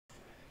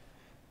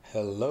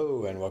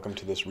Hello and welcome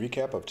to this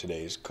recap of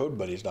today's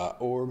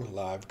CodeBuddies.org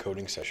live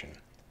coding session.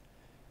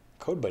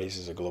 CodeBuddies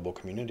is a global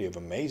community of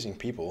amazing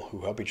people who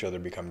help each other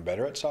become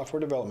better at software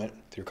development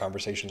through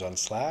conversations on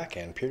Slack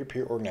and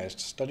peer-to-peer organized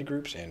study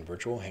groups and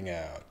virtual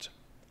hangouts.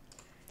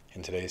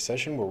 In today's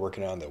session, we're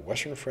working on the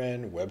Western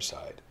Friend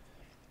website.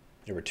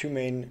 There were two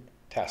main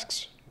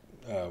tasks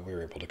we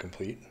were able to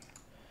complete.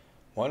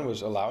 One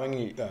was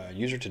allowing a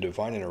user to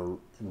define and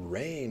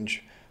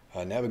arrange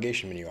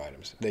navigation menu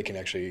items. They can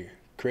actually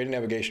create a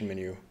navigation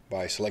menu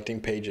by selecting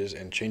pages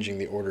and changing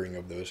the ordering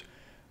of those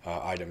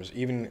items,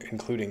 even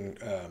including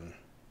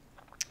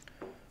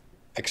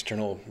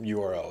external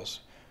URLs.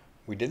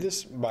 We did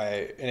this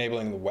by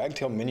enabling the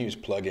Wagtail Menus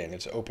plugin.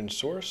 It's open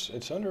source.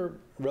 It's under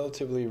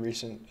relatively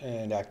recent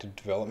and active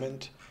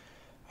development,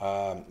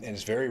 and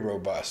it's very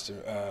robust.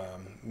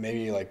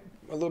 Maybe like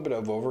a little bit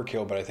of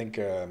overkill, but I think,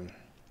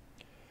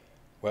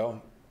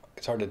 well,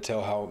 it's hard to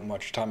tell how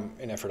much time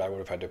and effort I would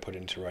have had to put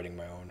into writing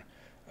my own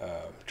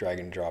drag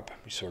and drop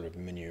sort of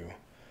menu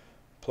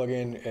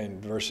plugin,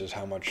 and versus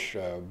how much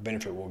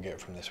benefit we'll get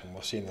from this one.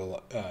 We'll see in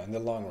the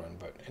long run.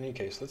 But in any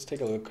case, let's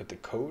take a look at the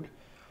code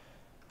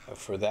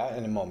for that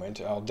in a moment.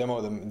 I'll demo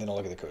them, then I'll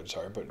look at the code.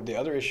 Sorry, but the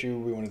other issue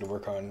we wanted to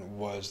work on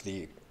was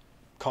the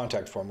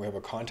contact form. We have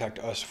a contact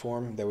us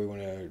form that we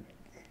want to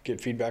get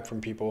feedback from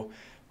people.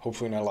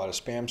 Hopefully, not a lot of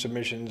spam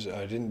submissions.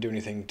 I didn't do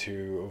anything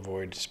to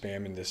avoid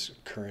spam in this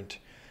current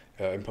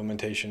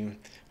implementation,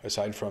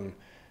 aside from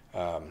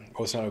well,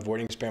 it's not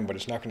avoiding spam, but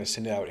it's not going to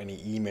send out any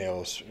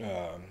emails.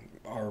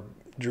 Our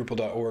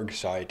Drupal.org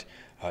site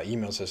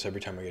emails us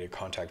every time we get a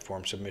contact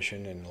form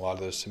submission, and a lot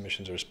of those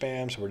submissions are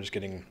spam, so we're just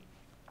getting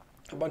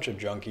a bunch of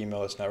junk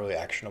email that's not really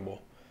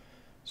actionable.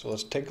 So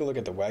let's take a look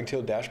at the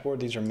Wagtail dashboard.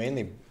 These are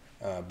mainly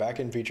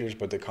back-end features,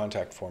 but the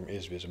contact form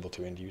is visible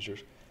to end users.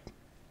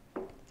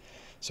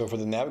 So for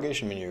the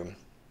navigation menu,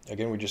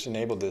 again, we just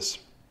enabled this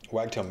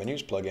Wagtail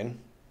Menus plugin.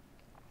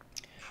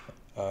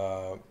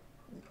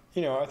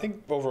 You know, I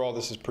think overall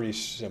this is pretty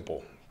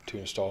simple to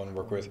install and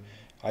work with.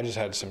 I just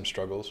had some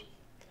struggles.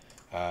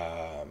 You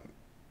know,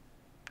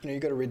 you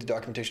got to read the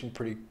documentation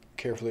pretty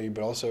carefully,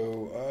 but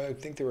also I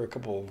think there were a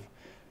couple of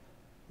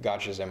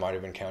gotchas I might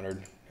have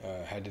encountered.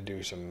 Had to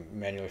do some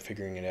manually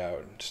figuring it out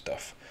and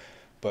stuff.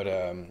 But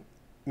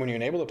when you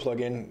enable the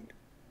plugin,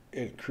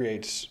 it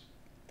creates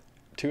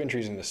two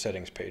entries in the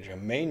settings page: a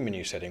main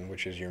menu setting,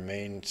 which is your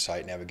main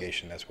site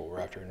navigation, that's what we're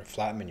after, and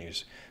flat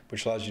menus,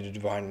 which allows you to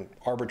define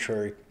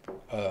arbitrary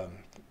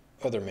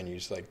other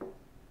menus, like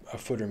a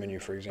footer menu,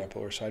 for example,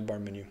 or sidebar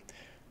menu.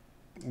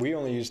 We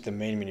only use the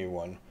main menu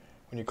one.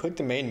 When you click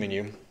the main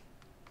menu,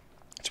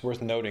 it's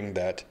worth noting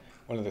that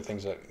one of the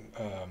things that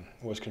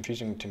was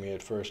confusing to me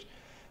at first,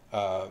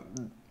 well,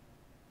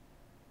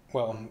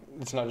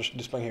 it's not just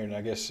displaying here, and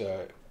I guess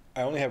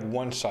I only have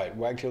one site.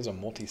 Wagtail's a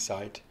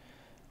multi-site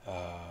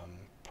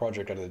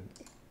project out of the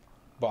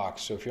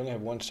box, so if you only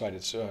have one site,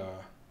 it's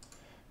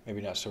maybe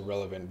not so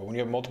relevant. But when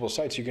you have multiple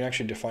sites, you can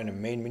actually define a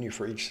main menu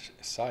for each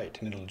site,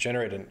 and it'll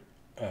generate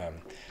a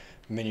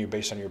menu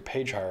based on your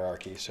page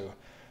hierarchy. So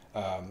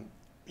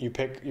you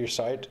pick your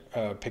site,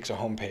 picks a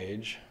home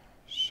page.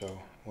 So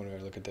when we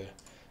look at the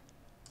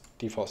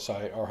default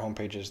site, our home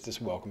page is this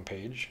welcome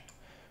page.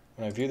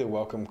 When I view the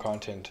welcome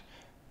content,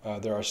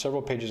 there are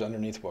several pages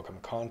underneath welcome: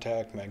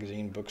 contact,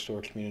 magazine,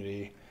 bookstore,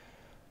 community,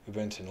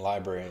 events, and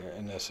library.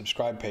 And the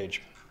subscribe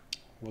page,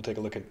 we'll take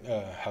a look at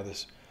how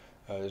this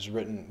is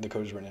written, the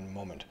code is written in a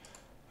moment.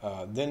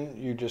 Then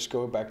you just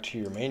go back to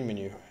your main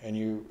menu and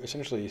you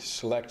essentially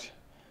select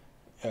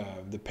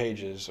the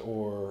pages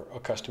or a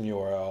custom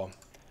URL,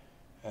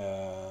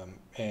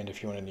 and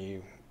if you want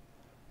any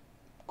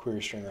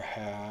query string or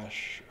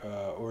hash,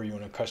 or you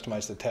want to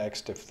customize the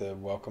text, if you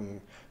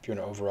want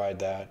to override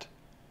that.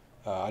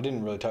 I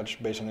didn't really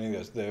touch base on any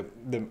of those.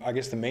 I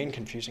guess the main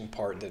confusing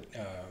part that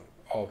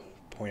I'll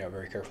point out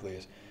very carefully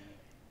is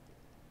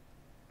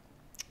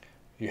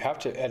you have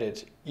to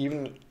edit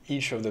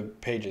each of the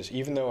pages.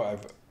 Even though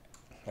I've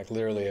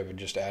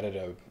just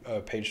added a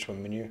page to a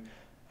menu,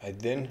 I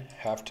then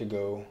have to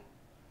go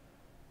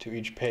to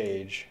each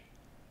page,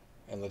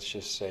 and let's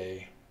just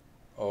say,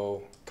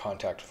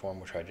 contact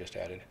form, which I just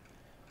added.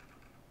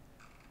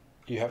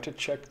 You have to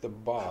check the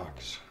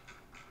box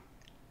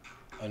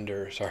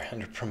under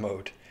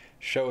promote,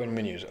 show in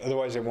menus,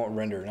 otherwise it won't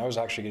render. And I was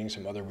actually getting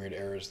some other weird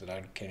errors that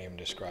I can't even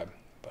describe,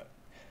 but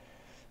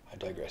I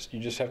digress. You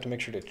just have to make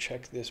sure to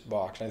check this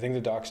box, and I think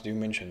the docs do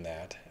mention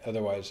that,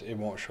 otherwise it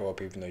won't show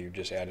up even though you've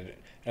just added it.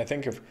 And I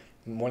think if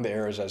one of the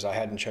errors is I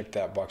hadn't checked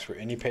that box for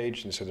any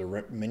page, and so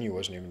the menu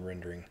wasn't even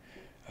rendering,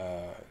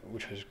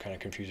 which was kind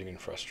of confusing and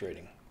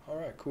frustrating. All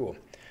right, cool.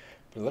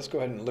 But let's go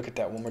ahead and look at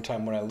that one more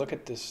time. When I look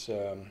at this,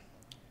 the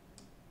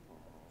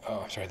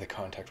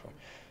contact form.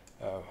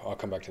 I'll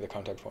come back to the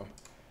contact form.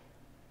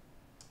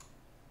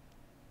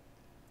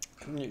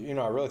 You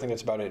know, I really think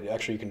that's about it.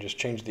 Actually, you can just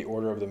change the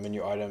order of the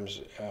menu items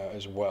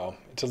as well.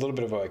 It's a little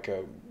bit of like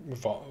a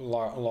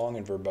long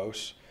and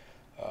verbose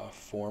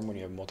form when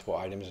you have multiple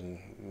items, and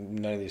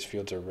none of these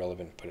fields are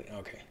relevant. But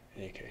okay,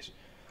 in any case.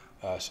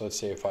 So let's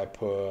say if I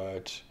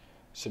put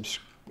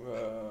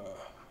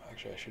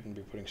Actually, I shouldn't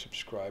be putting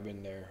subscribe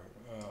in there.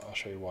 I'll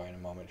show you why in a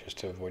moment, just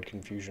to avoid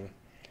confusion.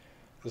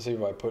 Let's see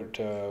if I put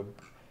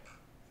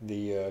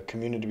the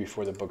community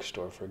before the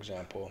bookstore, for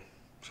example.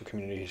 So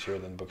community is here,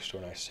 then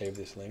bookstore, and I save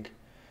this link.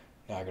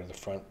 Now I go to the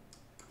front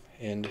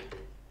end,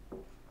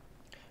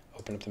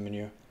 open up the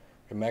menu,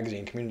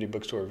 magazine, community,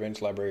 bookstore,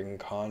 events, library, and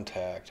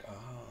contact. Oh,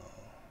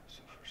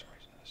 so for some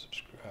reason,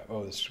 subscribe.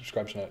 Oh, the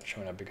subscribe's not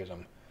showing up because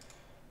I'm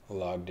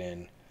logged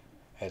in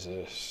as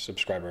a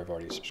subscriber. I've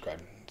already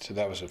subscribed. So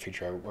that was a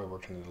feature I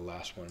worked into the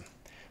last one.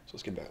 So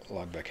let's get back,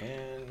 log back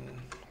in,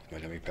 my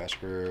dummy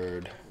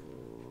password,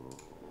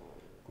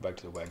 go back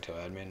to the Wagtail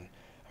admin.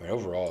 I mean,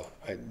 overall,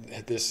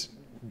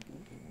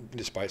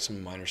 despite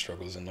some minor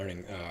struggles in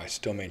learning, I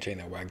still maintain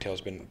that Wagtail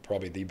has been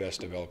probably the best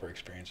developer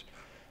experience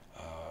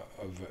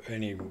of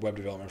any web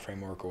development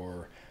framework,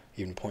 or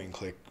even point and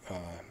click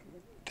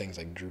things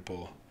like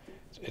Drupal.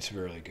 It's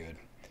really good.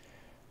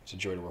 It's a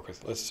joy to work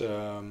with. Let's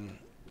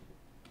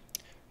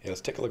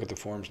take a look at the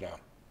forms now.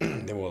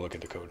 Then we'll look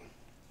at the code.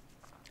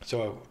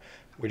 So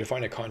we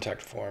define a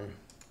contact form,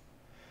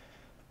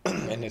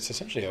 and it's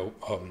essentially a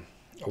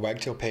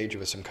Wagtail page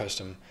with some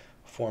custom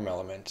form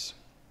elements.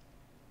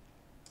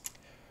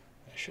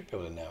 I should be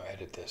able to now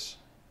edit this,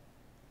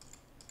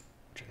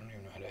 which I don't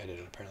even know how to edit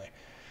it apparently.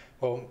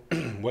 Well,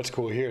 what's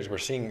cool here is we're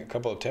seeing a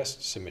couple of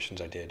test submissions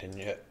I did, and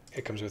yet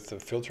it comes with the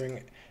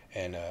filtering,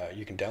 and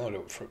you can download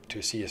it to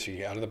a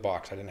CSV out of the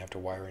box. I didn't have to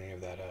wire any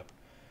of that up.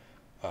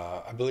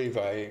 I believe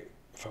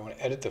if I want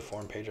to edit the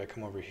form page, I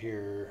come over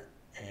here,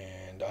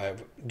 and I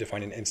have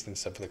defined an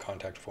instance of the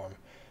contact form,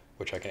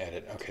 which I can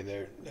edit.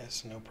 Okay,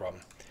 that's no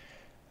problem.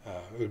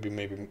 It would be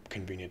maybe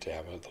convenient to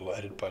have a little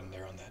edit button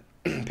there on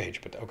that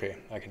page, but okay,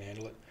 I can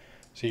handle it.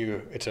 So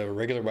it's a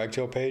regular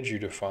Wagtail page. You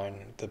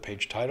define the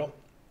page title.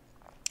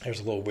 There's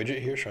a little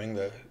widget here showing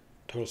the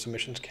total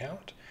submissions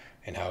count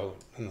and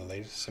the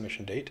latest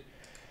submission date.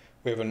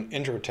 We have an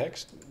intro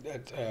text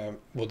that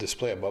will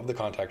display above the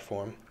contact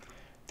form.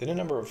 Then a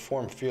number of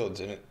form fields,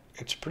 and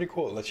it's pretty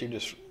cool. It lets you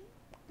just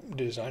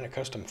design a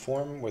custom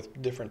form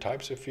with different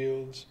types of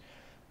fields,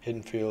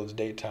 hidden fields,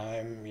 date,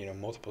 time,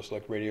 multiple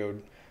select radio.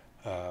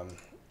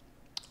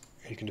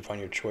 You can define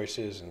your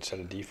choices and set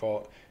a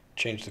default,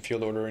 change the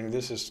field ordering.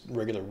 This is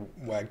regular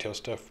Wagtail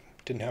stuff.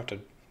 Didn't have to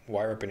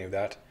wire up any of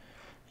that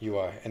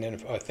UI. And then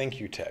a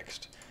thank you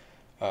text,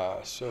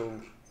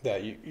 so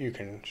that you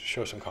can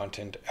show some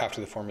content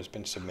after the form has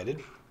been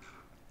submitted.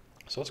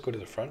 So let's go to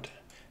the front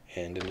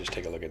and then just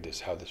take a look at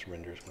how this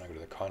renders when I go to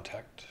the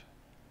contact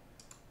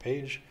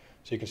page.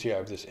 So you can see I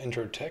have this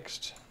intro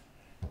text.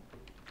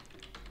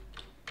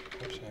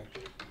 Oops,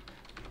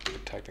 I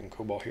type in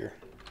COBOL here.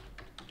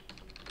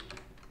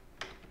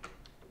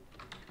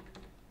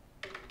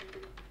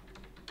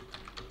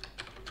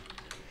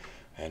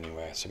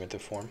 Anyway, I submit the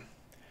form,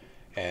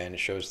 and it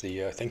shows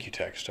the thank you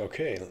text.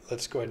 Okay,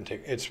 let's go ahead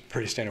and it's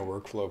pretty standard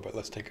workflow, but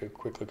let's take a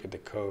quick look at the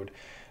code.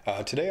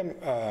 Today I'm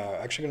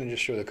actually going to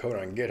just show the code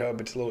on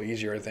GitHub. It's a little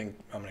easier, I think.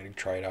 I'm going to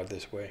try it out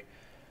this way,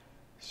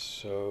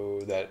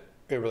 so that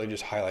it really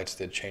just highlights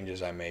the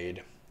changes I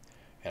made,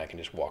 and I can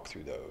just walk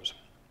through those.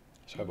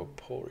 So I have a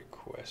pull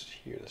request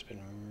here that's been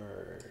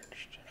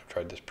merged. I've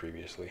tried this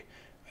previously.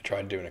 I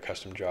tried doing a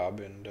custom job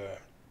and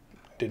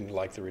didn't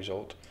like the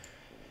result.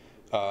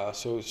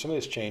 So some of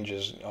these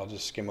changes I'll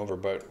just skim over,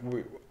 but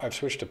I've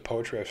switched to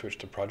poetry. I've switched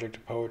to project to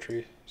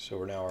poetry.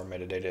 So now our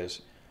metadata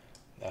is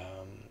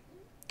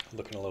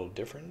looking a little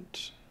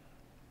different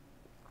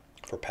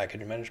for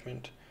package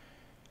management.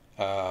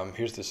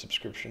 Here's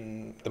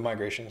the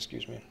migration,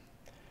 excuse me.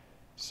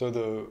 So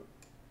the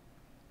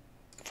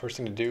first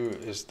thing to do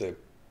is the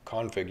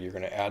config. You're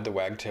going to add the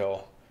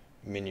Wagtail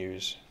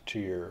menus to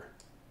your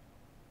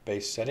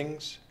base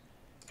settings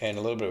and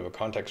a little bit of a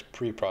context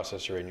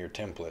preprocessor in your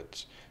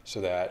templates,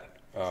 so that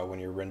when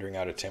you're rendering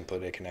out a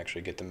template, it can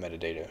actually get the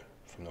metadata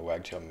from the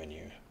Wagtail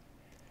menu.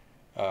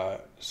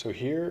 So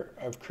here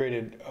I've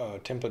created a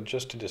template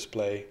just to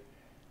display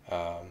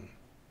the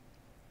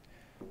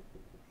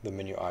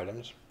menu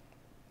items.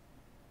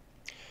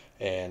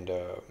 And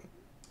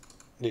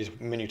these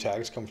menu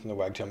tags come from the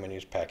Wagtail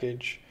menus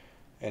package.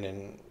 And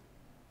then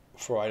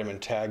for item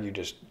and tag, you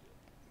just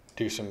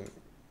do some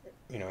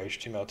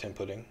HTML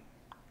templating.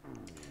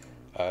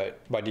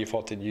 By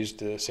default, it used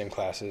the same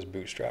class as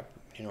Bootstrap,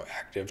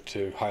 active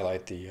to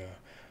highlight the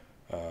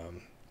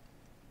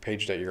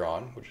page that you're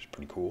on, which is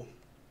pretty cool.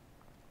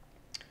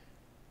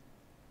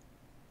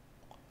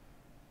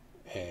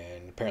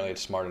 And apparently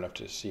it's smart enough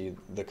to see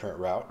the current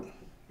route.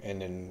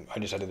 And then I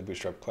just added the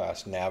Bootstrap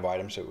class nav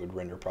item so it would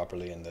render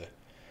properly in the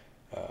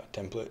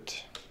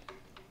template.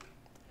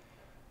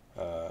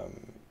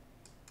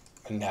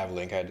 And nav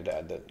link, I had to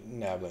add the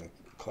nav link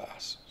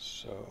class.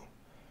 So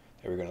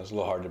there we go. It's a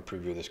little hard to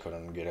preview this code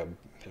on GitHub,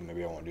 and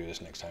maybe I won't do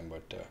this next time.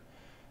 But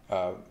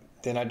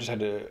then I just had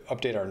to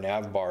update our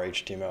nav bar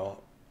HTML,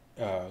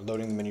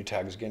 loading the menu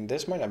tags again.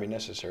 This might not be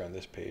necessary on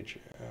this page.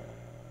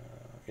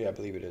 Yeah, I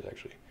believe it is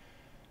actually.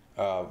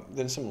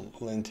 Then some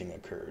linting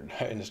occurred.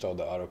 I installed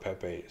the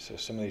AutoPep 8, so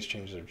some of these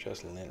changes are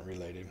just lint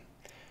related.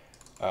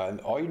 And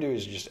all you do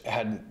is just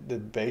add the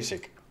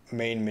basic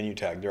main menu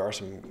tag. There are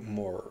some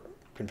more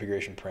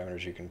configuration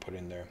parameters you can put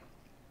in there.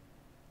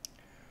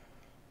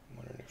 I'm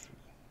wondering if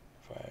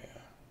I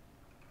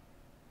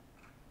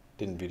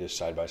didn't view this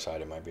side by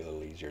side, it might be a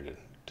little easier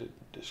to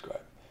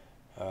describe.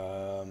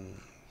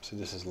 So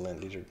this is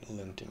lint. These are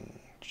linting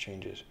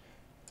changes.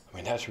 I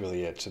mean, that's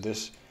really it. So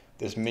this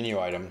menu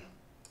item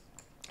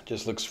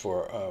just looks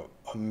for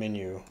a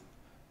menu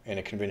in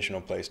a conventional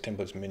place.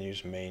 Templates,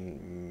 menus,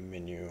 main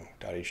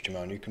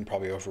menu.html. And you can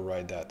probably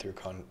override that through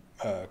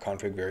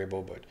config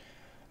variable, but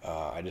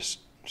I just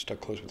stuck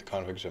close with the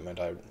config, so it meant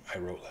I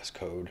wrote less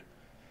code.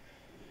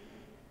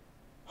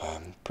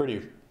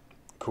 Pretty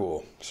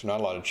cool. So not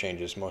a lot of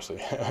changes,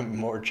 mostly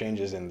more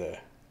changes in the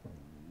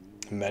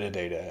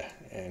metadata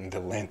and the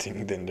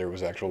linting than there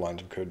was actual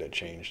lines of code that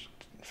changed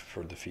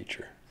for the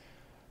feature.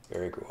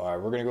 Very cool. All right,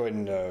 we're going to go ahead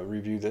and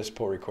review this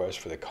pull request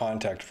for the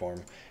contact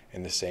form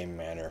in the same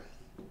manner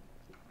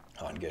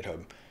on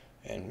GitHub.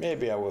 And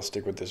maybe I will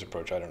stick with this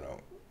approach. I don't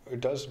know. It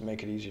does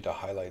make it easy to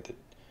highlight the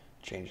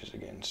changes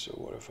again. So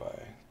what if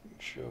I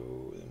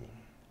show them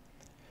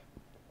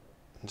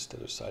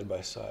instead of side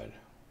by side?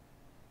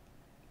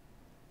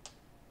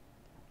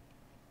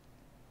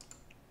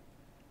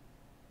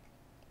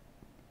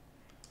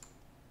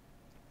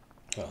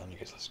 Well,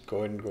 let's go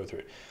ahead and go through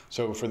it.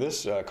 So for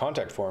this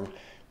contact form,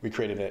 we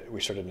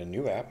started a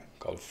new app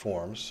called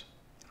Forms,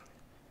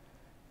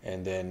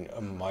 and then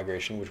a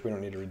migration, which we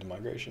don't need to read the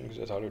migration because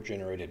that's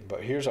auto-generated.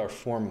 But here's our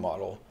form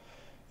model.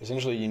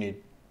 Essentially, you need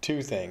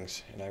two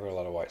things, and I got a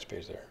lot of white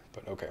space there,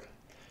 but okay.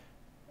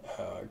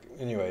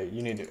 Anyway,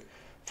 you need,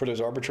 for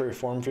those arbitrary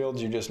form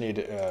fields, you just need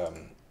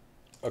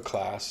a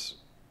class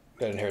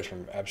that inherits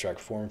from abstract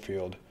form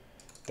field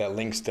that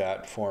links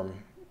that form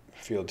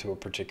field to a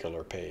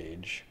particular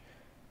page.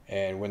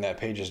 And when that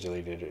page is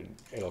deleted,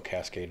 it'll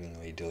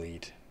cascadingly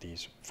delete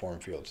these form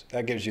fields.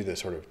 That gives you the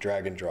sort of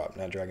drag and drop,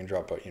 not drag and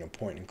drop, but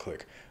point and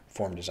click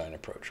form design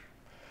approach.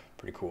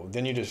 Pretty cool.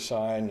 Then you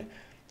define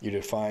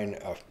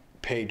a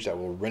page that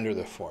will render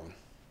the form.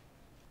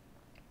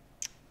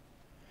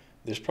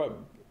 This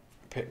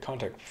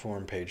contact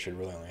form page should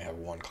really only have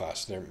one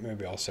class. There,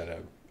 maybe I'll set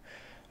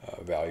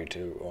a value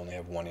to only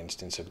have one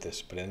instance of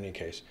this, but in any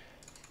case,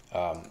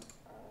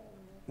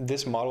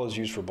 this model is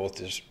used for both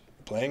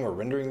displaying or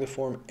rendering the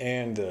form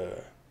and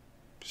the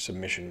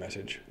submission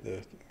message,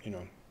 the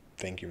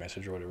thank you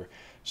message or whatever.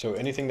 So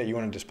anything that you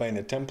want to display in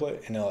the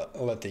template, and I'll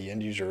let the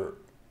end user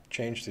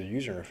change the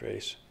user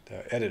interface,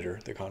 the editor,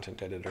 the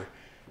content editor,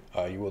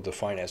 you will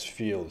define as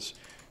fields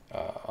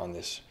on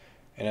this.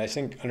 And I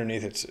think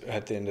underneath, it's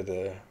at the end of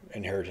the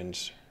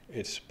inheritance,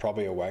 it's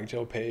probably a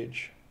Wagtail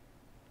page,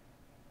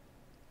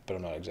 but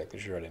I'm not exactly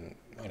sure. I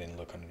didn't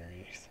look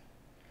underneath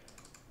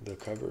the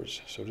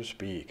covers, so to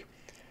speak.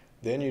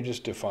 Then you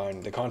just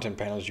define the content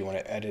panels you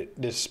want to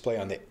display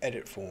on the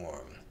edit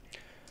form.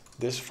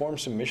 This form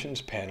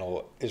submissions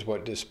panel is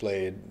what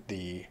displayed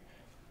the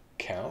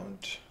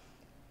count.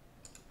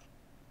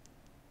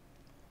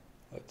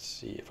 Let's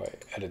see if I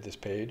edit this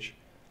page.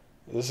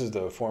 This is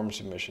the form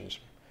submissions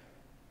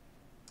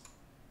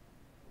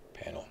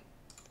panel.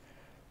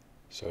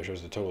 So it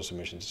shows the total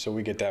submissions. So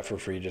we get that for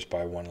free just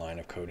by one line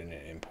of code in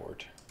an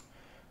import.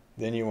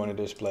 Then you want to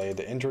display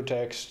the intro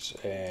text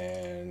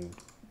and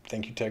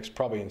thank you text,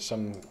 probably in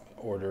some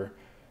order.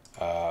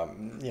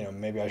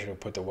 Maybe I should have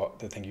put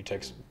the thank you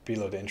text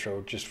below the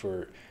intro just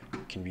for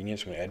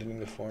convenience when editing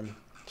the form,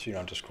 so you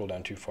don't have to scroll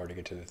down too far to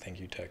get to the thank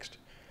you text.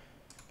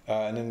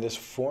 And then this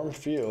form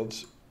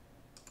fields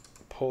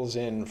pulls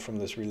in from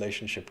this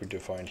relationship we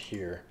defined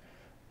here,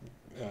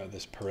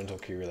 this parental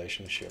key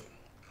relationship,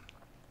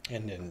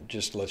 and then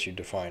just lets you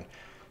define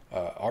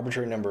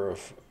arbitrary number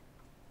of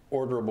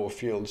orderable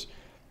fields.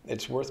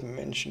 It's worth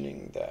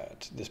mentioning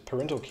that this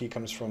parental key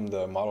comes from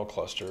the model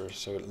cluster,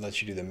 so it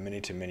lets you do the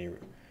many-to-many,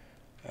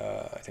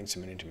 I think it's a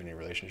many-to-many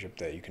relationship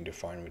that you can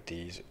define with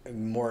these.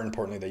 And more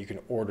importantly, that you can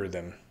order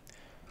them.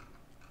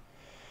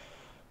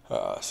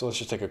 So let's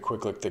just take a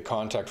quick look. The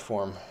contact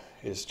form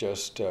is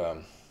just,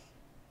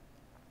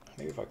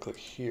 maybe if I click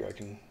here, I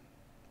can,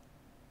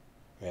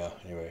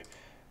 anyway.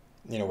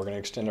 We're going to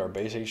extend our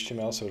base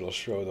HTML, so it'll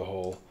show the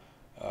whole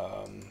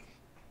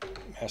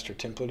master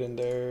template in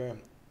there.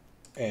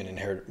 And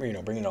inherit,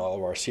 bring in all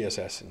of our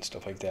CSS and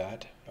stuff like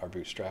that, our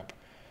bootstrap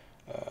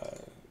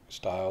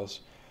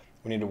styles.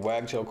 We need a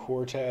Wagtail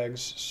core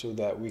tags so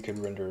that we could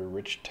render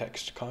rich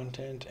text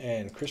content,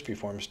 and crispy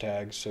forms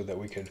tags so that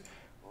we could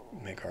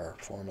make our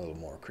form a little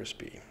more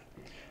crispy,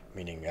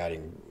 meaning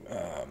adding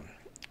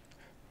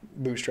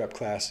bootstrap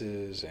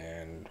classes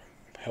and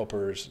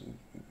helpers.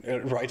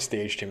 It writes the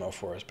HTML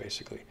for us,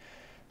 basically.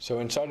 So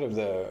inside of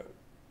the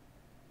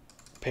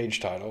page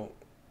title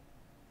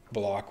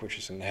block, which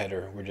is in the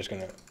header, we're just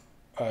going to,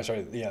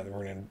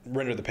 we're going to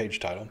render the page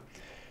title.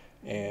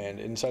 And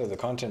inside of the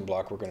content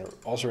block, we're going to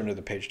also render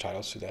the page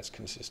title, so that's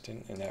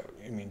consistent. And that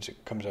means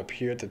it comes up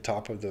here at the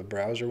top of the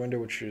browser window,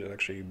 which is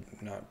actually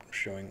not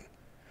showing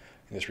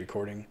in this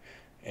recording,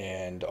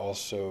 and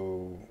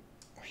also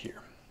here.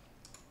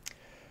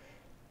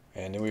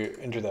 And then we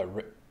enter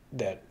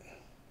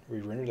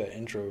we render that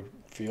intro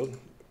field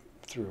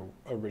through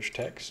a rich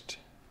text.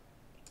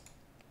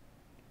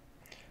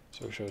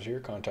 So it shows here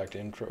contact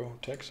intro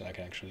text, and I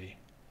can actually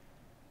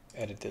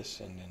edit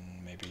this and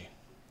then maybe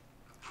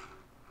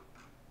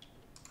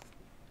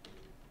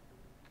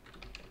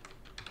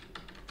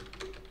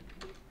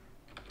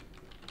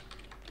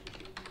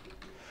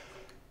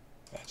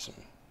add some,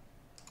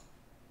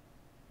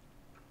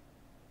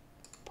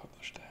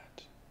 publish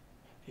that.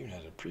 Even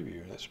has a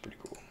preview, that's pretty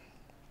cool.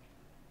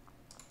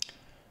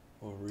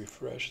 We'll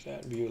refresh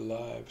that, view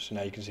live. So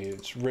now you can see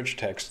it's rich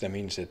text. That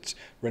means it's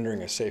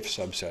rendering a safe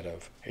subset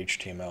of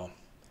HTML.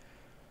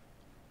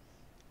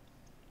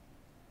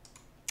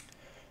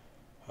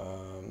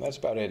 That's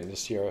about it in the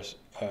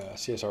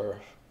CSR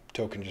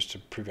token, just to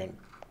prevent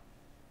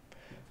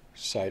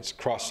sites,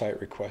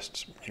 cross-site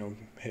requests,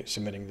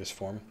 submitting this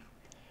form.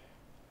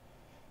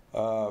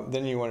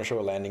 Then you want to show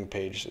a landing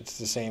page. It's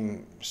the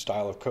same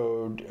style of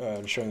code,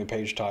 showing the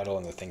page title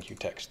and the thank you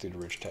text through the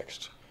rich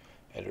text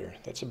editor.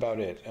 That's about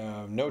it.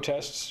 No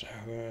tests.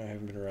 I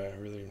haven't been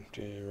really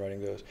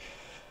writing those.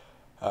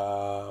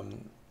 The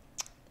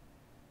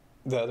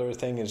other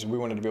thing is we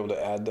wanted to be able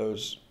to add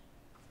those.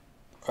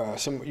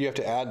 You have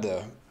to add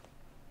the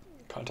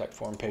contact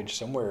form page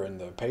somewhere in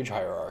the page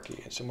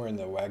hierarchy, and somewhere in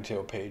the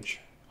Wagtail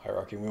page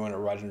hierarchy. We want it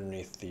right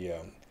underneath the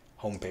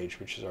home page,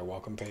 which is our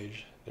welcome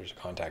page. There's a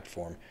contact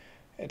form.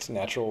 It's a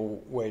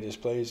natural way it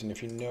displays, and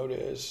if you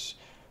notice,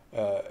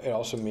 it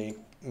also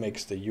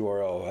makes the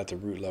URL at the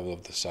root level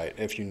of the site.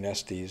 If you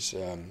nest these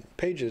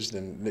pages,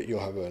 then you'll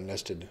have a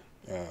nested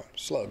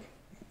slug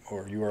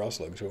or URL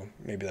slug. So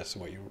maybe that's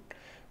how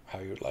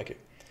you would like it.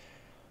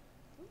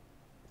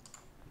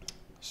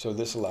 So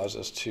this allows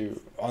us to,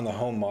 on the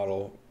home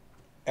model,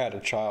 add a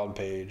child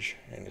page,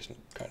 and it's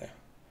kind of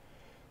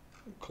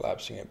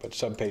collapsing it, but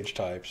subpage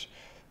types,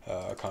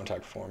 a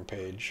contact form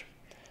page.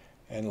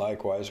 And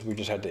likewise, we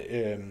just had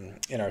to,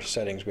 in our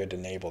settings, we had to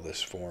enable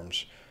this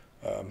forms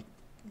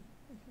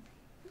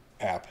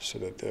app so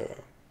that the,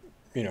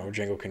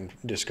 Django can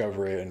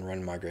discover it and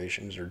run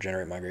migrations or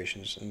generate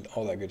migrations and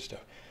all that good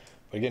stuff.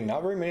 But again,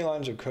 not very many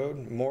lines of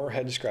code, more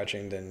head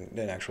scratching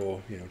than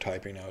actual,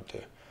 typing out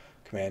the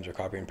commands or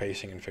copy and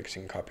pasting and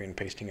fixing copy and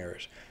pasting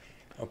errors.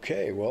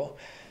 Okay, well,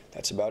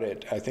 that's about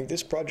it. I think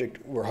this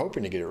project, we're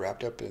hoping to get it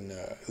wrapped up in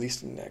at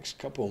least the next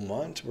couple of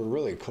months. We're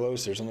really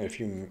close. There's only a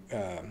few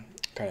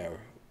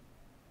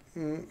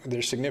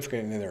they're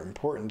significant in their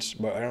importance,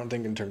 but I don't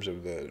think in terms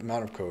of the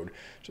amount of code.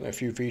 There's only a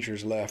few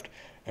features left,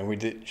 and we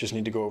just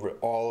need to go over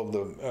all of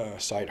the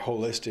site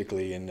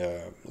holistically and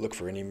look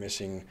for any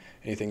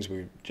things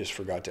we just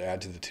forgot to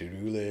add to the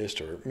to-do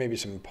list, or maybe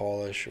some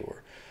polish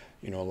or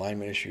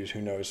alignment issues,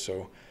 who knows.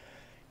 So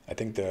I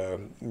think the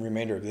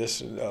remainder of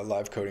this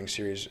live coding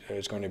series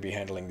is going to be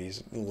handling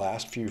these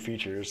last few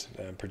features,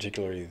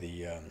 particularly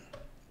the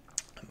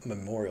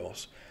memorial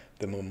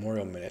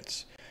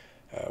minutes,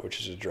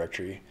 which is a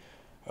directory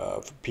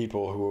of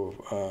people who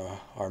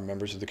are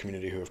members of the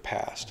community who have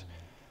passed.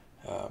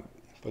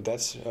 But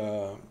that's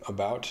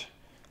about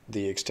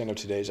the extent of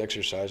today's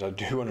exercise. I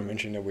do want to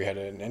mention that we had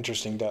an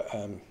interesting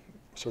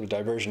sort of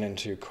diversion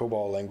into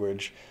COBOL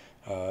language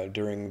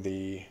during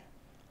the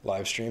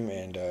live stream,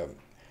 and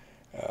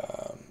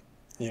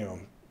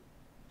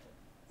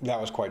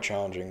that was quite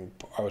challenging.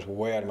 I was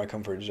way out of my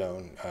comfort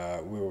zone. I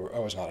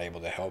was not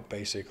able to help,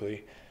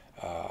 basically.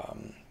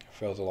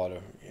 Felt a lot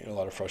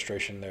of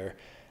frustration there.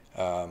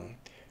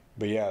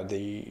 But yeah,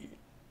 the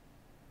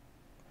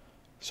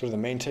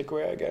main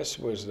takeaway, I guess,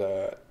 was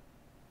that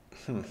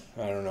I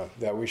don't know,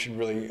 that we should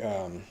really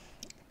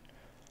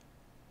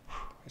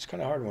it's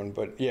kind of a hard one,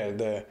 but yeah,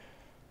 the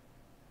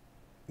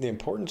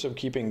importance of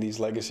keeping these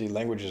legacy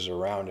languages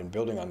around and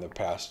building on the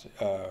past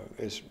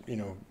is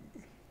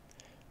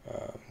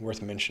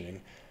worth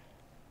mentioning.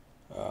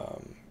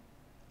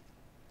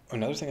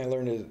 Another thing I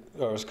learned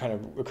was kind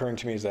of occurring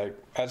to me is that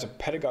as a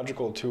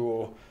pedagogical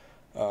tool,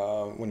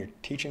 when you're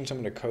teaching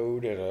someone to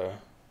code at a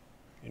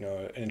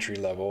entry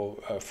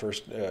level,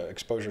 first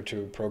exposure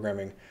to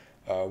programming,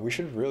 we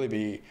should really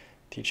be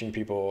teaching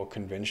people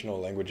conventional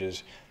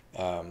languages.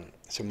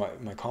 So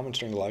my comments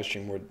during the live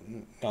stream were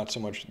not so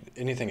much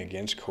anything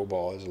against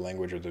COBOL as a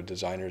language or the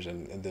designers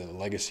and the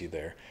legacy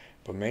there,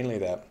 but mainly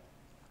that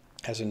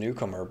as a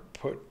newcomer,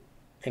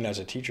 and as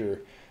a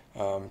teacher,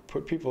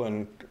 put people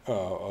in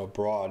a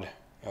broad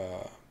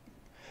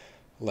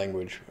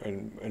language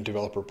and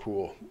developer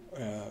pool,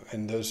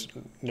 and there's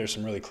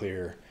some really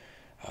clear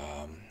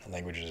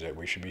languages that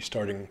we should be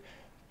starting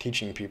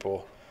teaching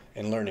people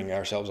and learning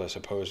ourselves, I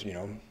suppose.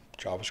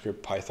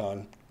 JavaScript,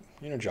 Python.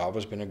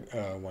 Java's been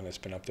one that's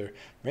been up there.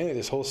 Mainly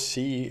this whole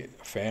C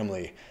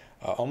family.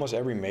 Almost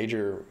every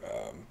major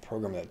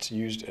program that's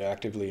used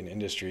actively in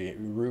industry: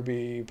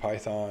 Ruby,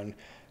 Python,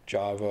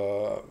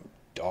 Java,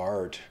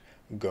 Dart,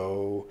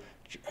 Go,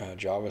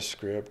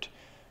 JavaScript,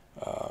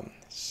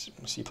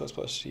 C++,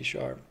 C#.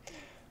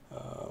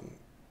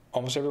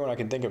 Almost everyone I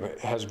can think of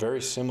has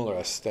very similar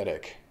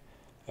aesthetic,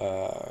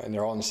 and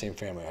they're all in the same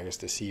family, I guess,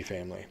 the C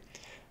family.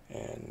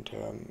 And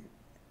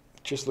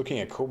just looking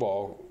at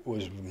COBOL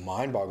was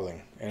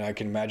mind-boggling, and I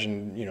can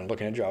imagine,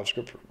 looking at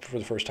JavaScript for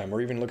the first time,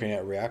 or even looking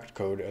at React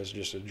code as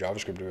just a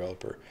JavaScript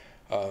developer.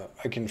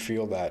 I can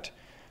feel that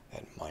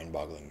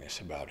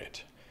mind-bogglingness about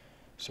it.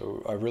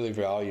 So I really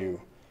value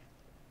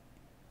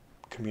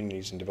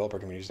communities and developer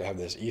communities that have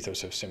this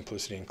ethos of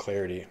simplicity and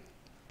clarity,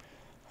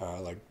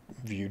 like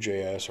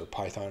Vue.js or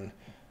Python,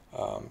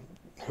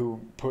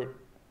 who put,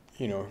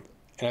 and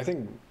I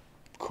think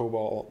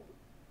COBOL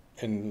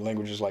and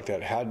languages like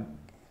that had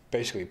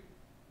basically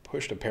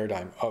pushed a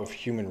paradigm of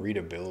human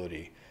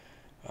readability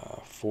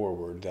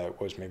forward that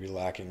was maybe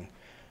lacking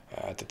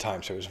at the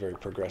time, so it was very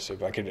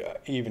progressive. I could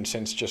even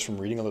sense just from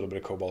reading a little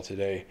bit of COBOL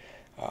today,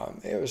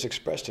 it was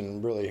expressed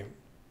in really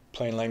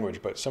plain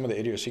language, but some of the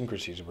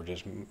idiosyncrasies were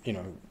just,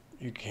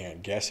 you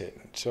can't guess it.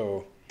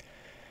 So,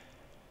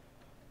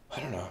 I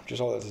don't know,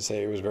 just all that to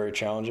say, it was very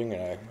challenging,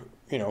 and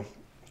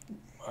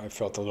I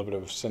felt a little bit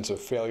of a sense of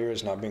failure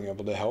as not being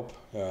able to help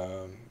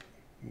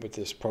with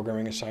this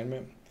programming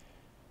assignment.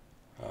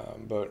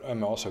 But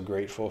I'm also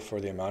grateful for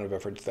the amount of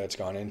effort that's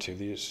gone into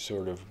these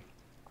sort of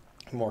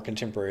more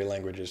contemporary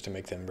languages to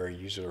make them very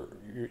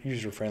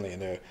user-friendly,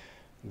 and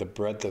the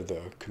breadth of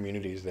the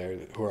communities there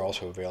who are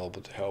also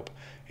available to help,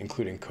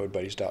 including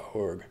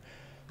CodeBuddies.org.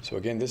 So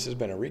again, this has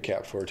been a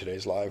recap for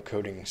today's live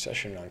coding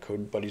session on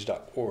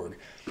CodeBuddies.org.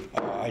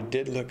 I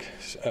did look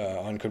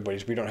on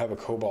CodeBuddies. We don't have a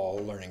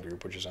COBOL learning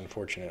group, which is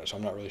unfortunate, so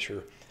I'm not really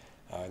sure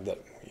that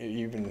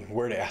even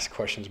where to ask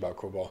questions about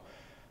COBOL.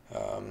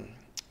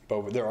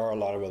 But there are a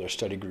lot of other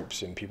study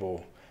groups and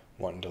people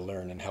wanting to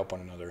learn and help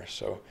one another.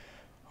 So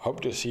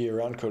hope to see you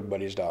around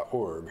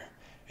CodeBuddies.org.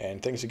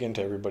 And thanks again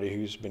to everybody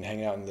who's been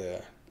hanging out in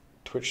the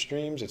Twitch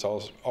streams. It's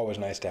always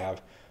nice to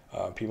have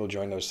people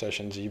join those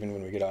sessions, even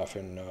when we get off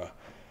and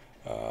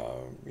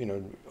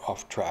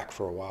off track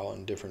for a while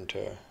in different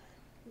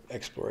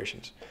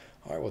explorations.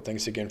 All right, well,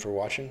 thanks again for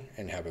watching,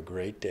 and have a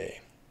great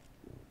day.